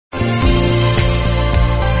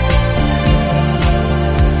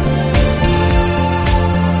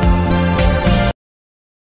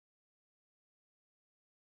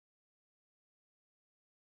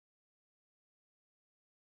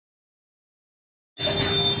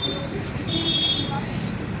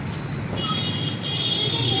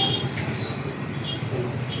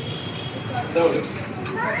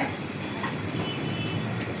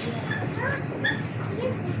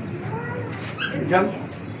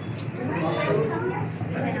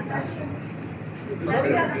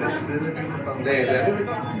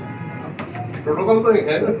Protocol तो एक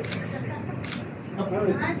है ना।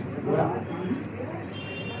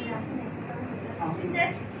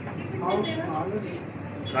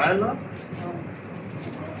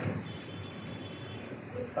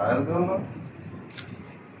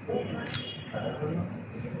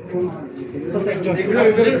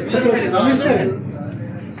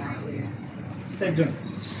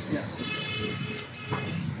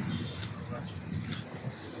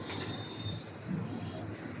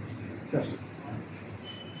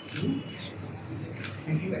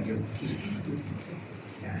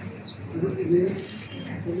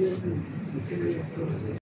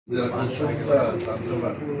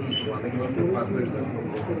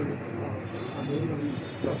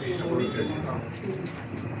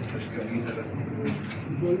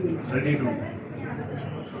 Ready to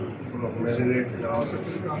marinate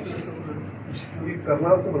करना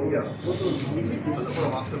से बन गया वो तो पूरा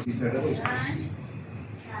मास्टर पीस है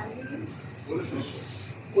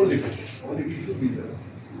वो लिखो पीस है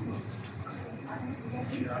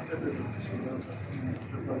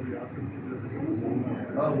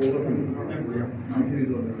हाँ वो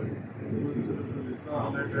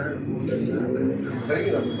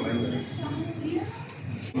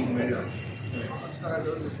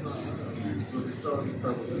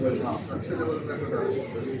अच्छे लेवल पे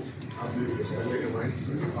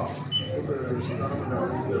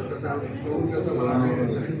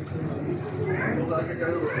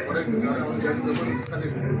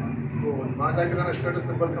वहाँ जाके ना स्टेटस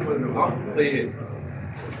सिंबल समझ लो। हाँ सही है।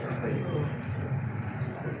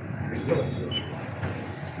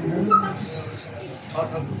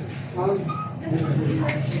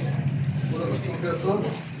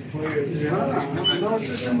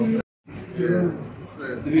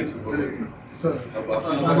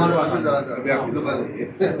 आपकी दुकान है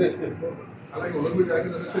हालांकि वो लोग भी जाके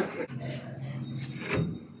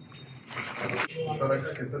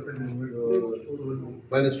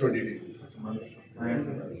 -20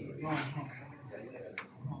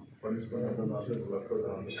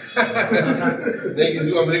 नहीं किसी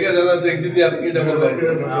को अमेरिका जाना तो एक दिन ही आपकी डबल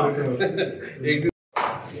एक दिन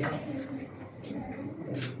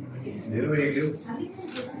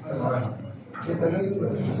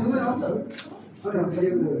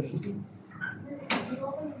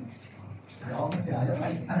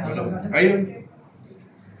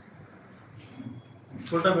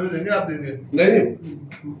छोटा मेनू देंगे आप देंगे? नहीं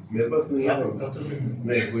मेरे पास नहीं है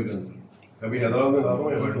नहीं कोई गल कभी हैदराबाद में आता हूँ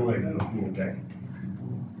मैं बैठूंगा एक मिलता है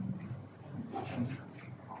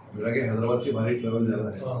मेरा कि हैदराबाद से बाहर ट्रैवल जाना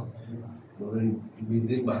है 20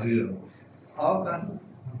 दिन बाहर ही रहूँ आओ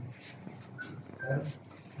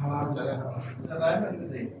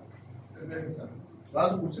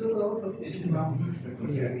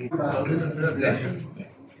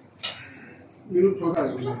छोटा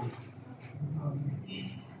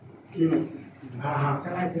हाँ हाँ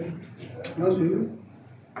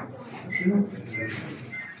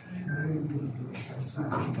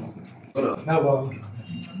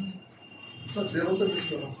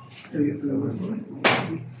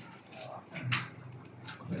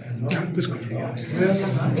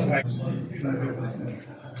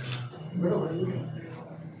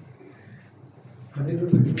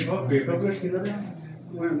पेपर प्लेट किधर है?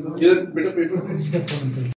 बेटा पेपर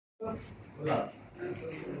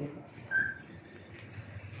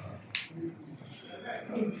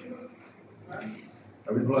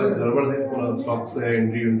अभी थोड़ा गड़बड़ है थोड़ा स्टॉक से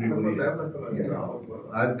एंट्री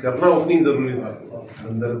आज करना ओपनिंग जरूरी था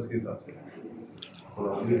अंदर के हिसाब से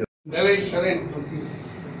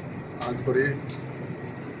आज बड़ी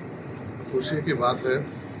खुशी की बात है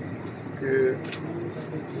कि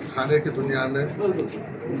खाने की दुनिया में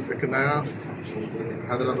एक नया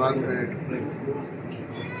हैदराबाद में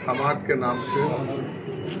अमार्ट के नाम से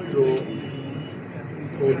जो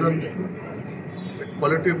फ्रोज़न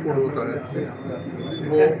क्वालिटी फूड होता है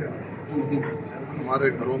वो हमारे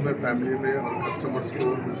घरों में फैमिली में और कस्टमर्स को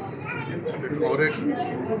एक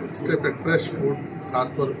स्टेप एक फ्रेश फूड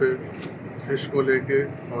खासतौर पे फिश को लेके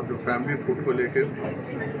और जो फैमिली फूड को लेके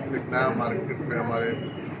एक नया मार्केट में हमारे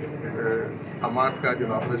अमार्ट का जो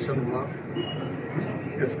ऑपरेशन हुआ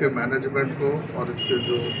इसके मैनेजमेंट को और इसके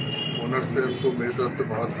जो ओनर से उनको मेरी तरफ से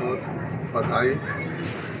बहुत बहुत बधाई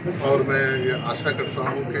और मैं ये आशा करता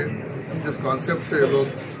हूँ कि जिस कॉन्सेप्ट से ये लोग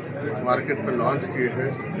मार्केट में लॉन्च किए हैं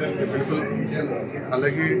ये बिल्कुल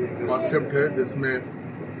अलग ही कॉन्सेप्ट है जिसमें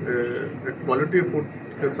एक क्वालिटी फूड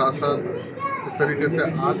के साथ साथ इस तरीके से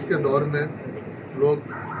आज के दौर में लोग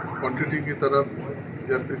क्वांटिटी की तरफ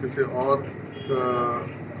या फिर किसी और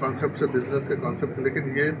कॉन्सेप्ट से, बिजनेस के कॉन्सेप्ट, लेकिन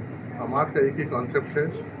ये अमार्ट का एक ही कॉन्सेप्ट है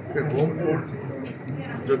कि होम फूड,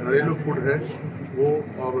 जो घरेलू फूड है वो,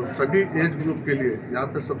 और सभी एज ग्रुप के लिए यहाँ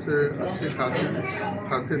पे सबसे अच्छी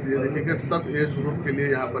खासियत ये देखिए कि सब एज ग्रुप के लिए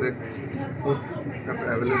यहाँ पर एक फूड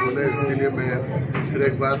अवेलेबल है। इसके लिए मैं फिर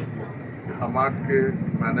एक बार अमार्ट के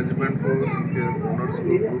मैनेजमेंट को, इनके ओनर्स को,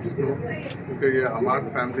 ग्रुप्स को, क्योंकि ये अमार्ट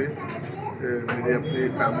फैमिली मेरी अपनी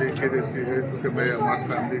फैमिली की जैसी है, क्योंकि मैं अमार्ट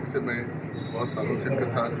फैमिली से मैं बहुत सालों से इनके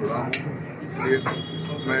साथ जुड़ा हूँ। इसलिए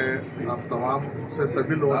मैं आप तमाम से,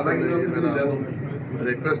 सभी लोगों से मेरा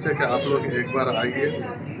रिक्वेस्ट है कि आप लोग एक बार आइए,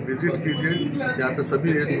 विज़िट कीजिए। यहाँ पे सभी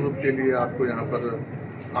एज ग्रुप के लिए आपको यहाँ पर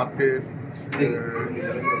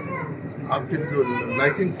आपकी जो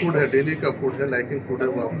लाइकिंग फूड है, डेली का फूड है, लाइकिंग फूड है,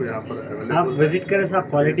 वो आपको यहाँ पर अवेलेबल। आप विजिट करें साहब,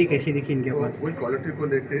 क्वालिटी कैसी दिखी इनके पास? वही क्वालिटी को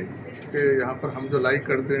लेके कि यहाँ पर हम जो लाइक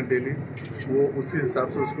करते हैं डेली, वो उसी हिसाब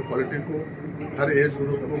से उसको क्वालिटी को, हर एज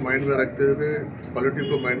ग्रुप को माइंड में रखते हुए, क्वालिटी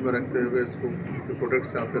को माइंड में रखते हुए इसको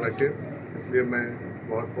प्रोडक्ट्स यहाँ पे रखे। इसलिए मैं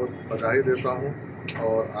बहुत बहुत बधाई देता हूँ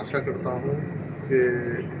और आशा करता हूँ कि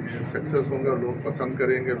ये सक्सेस होंगे, लोग पसंद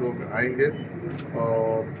करेंगे, लोग आएंगे।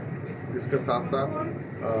 और इसके साथ साथ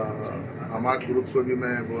अमार्ट ग्रुप को भी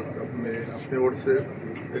मैं बहुत अपने ओर से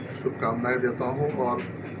एक शुभकामनाएं देता हूँ। और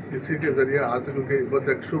इसी के ज़रिए आज, क्योंकि बहुत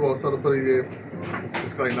एक शुभ अवसर पर ये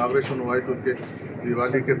इसका इनाग्रेशन हुआ है, क्योंकि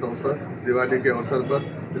दिवाली के अवसर पर,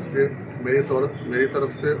 इसलिए मेरी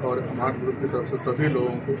तरफ से और अमार्ट ग्रुप की तरफ से सभी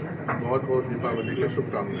लोगों को बहुत बहुत दीपावली की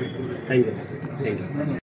शुभकामनाएं।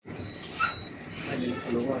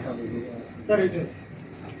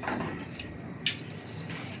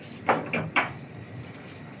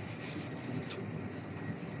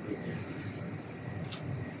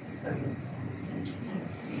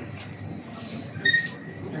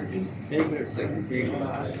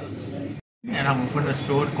 And I've opened a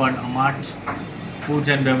store called amartz Foods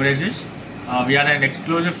and Beverages. We are an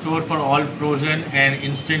exclusive store for all frozen and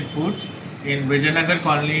instant foods in Vijayanagar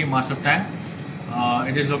Colony, Masaptan.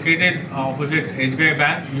 It is located opposite SBI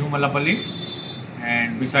Bank, New Malapalli,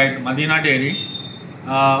 and beside Madina Dairy.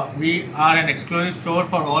 We are an exclusive store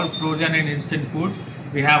for all frozen and instant foods.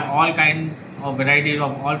 We have all kinds of varieties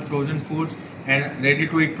of all frozen foods and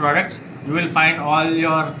ready-to-eat products. You will find all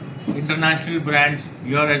your international brands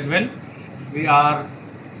here as well. We are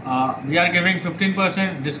giving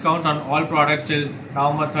 15% discount on all products till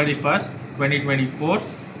November 31st, 2024.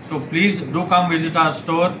 So please do come visit our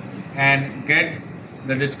store and get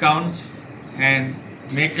the discounts and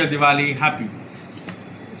make your Diwali happy.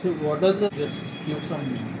 So what are the, just give some.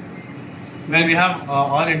 Well, we have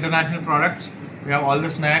all international products. We have all the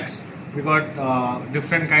snacks. We got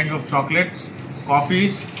different kinds of chocolates,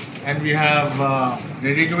 coffees, and we have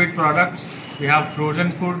ready-to-eat products. We have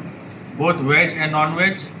frozen food, both veg and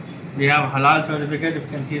non-veg. We have halal certificate, if you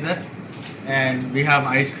can see that. And we have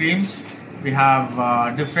ice creams. We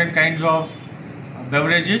have different kinds of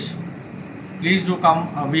beverages. Please do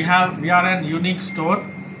come. We are a unique store,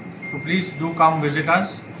 so please do come visit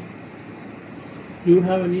us. Do you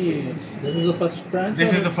have any? This is the first branch.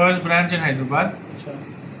 This is the first branch in Hyderabad.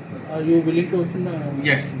 Are you willing to open?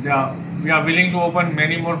 Yes, we are willing to open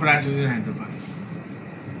many more branches in Hyderabad.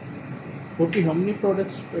 Okay, how many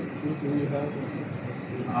products that do you have?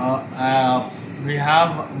 We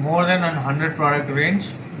have more than 100 product range.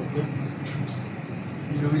 Okay.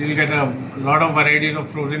 You will get a lot of varieties of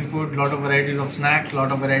frozen food, lot of varieties of snacks,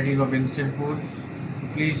 lot of varieties of instant food.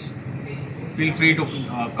 Please feel free to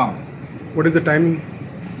come. What is the timing?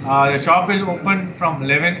 The shop is open from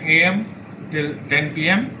 11 a.m. till 10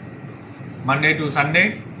 p.m. Monday to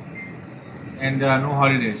Sunday, and there are no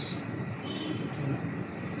holidays.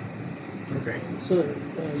 Okay. So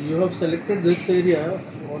you have selected this area.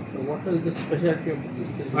 What is the specialty of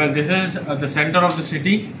this area? Well, this is the center of the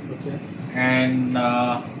city. Okay. And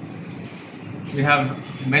we have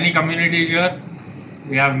many communities here.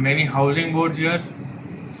 We have many housing boards here.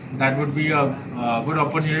 That would be a good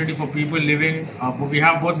opportunity for people living. We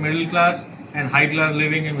have both middle class and high class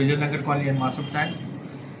living in Vijayanagar Colony and Masaptan.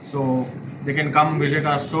 So they can come visit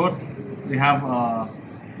our store. We have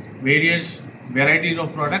various varieties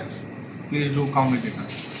of products. Please do come visit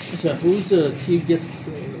us. So who is the chief guest?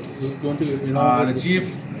 Who is going to The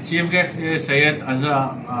chief guest is Syed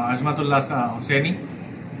Azmatullah Hussaini,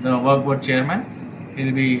 the work board chairman. He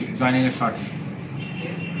will be joining us shortly.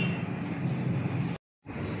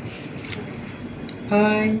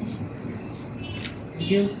 Hi. Thank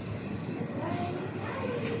you.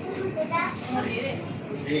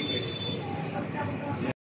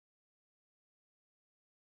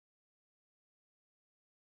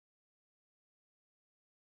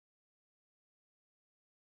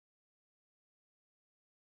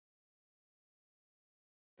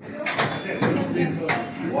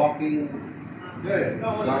 walking,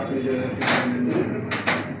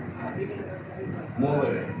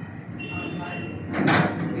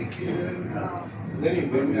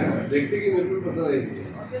 देखते कि मेरे को पता नहीं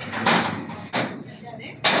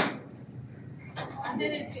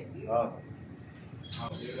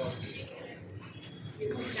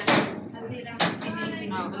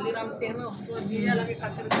हल्दीराम्स के में उसको जीरा लगे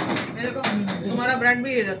खाते रहते हैं। ये देखो तुम्हारा ब्रांड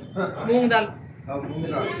भी है इधर मूंग दाल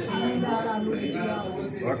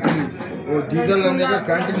वो डीजल लेने का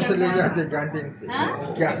कैंटीन से ले जाते कैंटीन से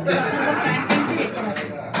क्या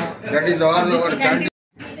that is all over canteen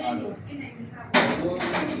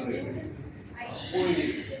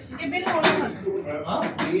ये बिल होना मत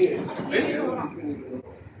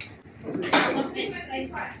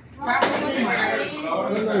स्टार्ट होगा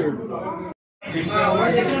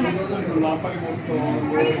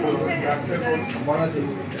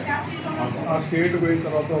స్టేట్ పోయిన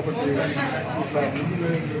తర్వాత ఒకటి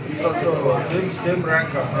సేమ్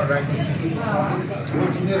ర్యాంక్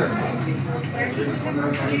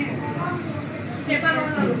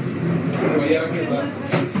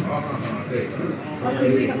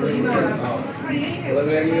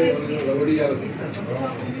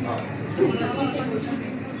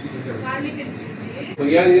तो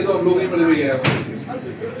यार ये तो हम लोग ही पड़े हुए हैं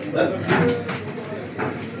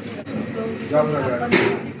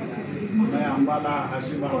मैं अम्बाला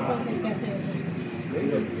हाशिमाला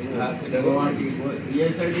ये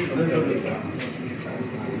साइड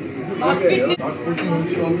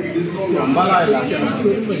अम्बाला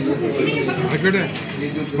इकडे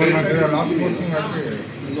लास्ट पोस्टिंग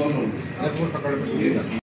एयरपोर्ट सकाळी